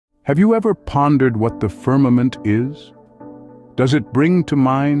Have you ever pondered what the firmament is? Does it bring to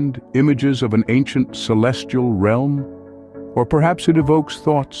mind images of an ancient celestial realm? Or perhaps it evokes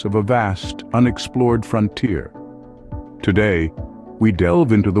thoughts of a vast, unexplored frontier? Today, we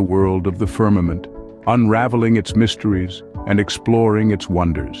delve into the world of the firmament, unraveling its mysteries and exploring its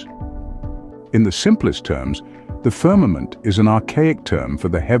wonders. In the simplest terms, the firmament is an archaic term for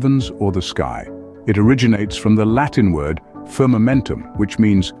the heavens or the sky. It originates from the Latin word firmamentum, which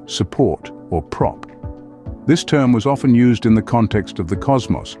means support or prop. This term was often used in the context of the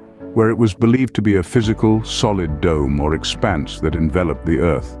cosmos, where it was believed to be a physical, solid dome or expanse that enveloped the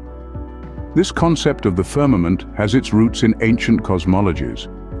earth. This concept of the firmament has its roots in ancient cosmologies,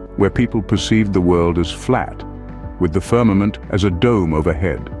 where people perceived the world as flat, with the firmament as a dome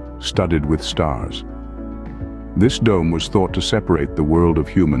overhead, studded with stars. This dome was thought to separate the world of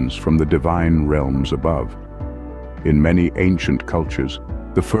humans from the divine realms above. In many ancient cultures,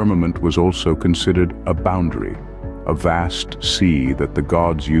 the firmament was also considered a boundary, a vast sea that the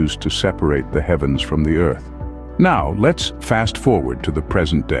gods used to separate the heavens from the earth. Now, let's fast forward to the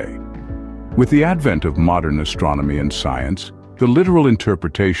present day. With the advent of modern astronomy and science, the literal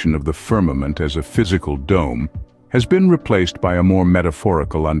interpretation of the firmament as a physical dome has been replaced by a more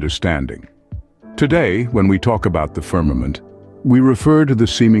metaphorical understanding. Today, when we talk about the firmament, we refer to the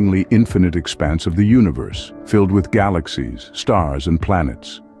seemingly infinite expanse of the universe, filled with galaxies, stars, and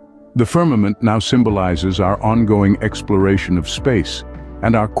planets. The firmament now symbolizes our ongoing exploration of space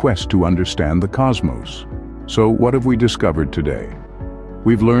and our quest to understand the cosmos. So, what have we discovered today?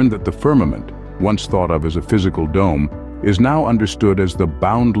 We've learned that the firmament, once thought of as a physical dome, is now understood as the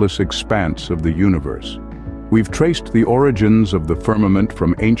boundless expanse of the universe. We've traced the origins of the firmament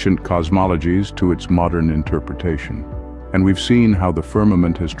from ancient cosmologies to its modern interpretation. And we've seen how the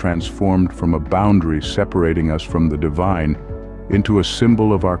firmament has transformed from a boundary separating us from the divine into a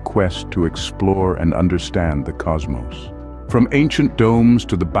symbol of our quest to explore and understand the cosmos. From ancient domes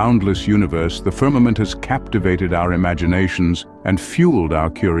to the boundless universe, the firmament has captivated our imaginations and fueled our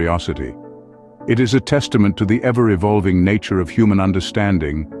curiosity. It is a testament to the ever-evolving nature of human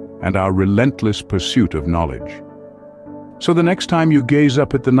understanding and our relentless pursuit of knowledge. So the next time you gaze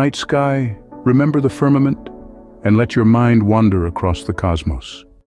up at the night sky, remember the firmament and let your mind wander across the cosmos.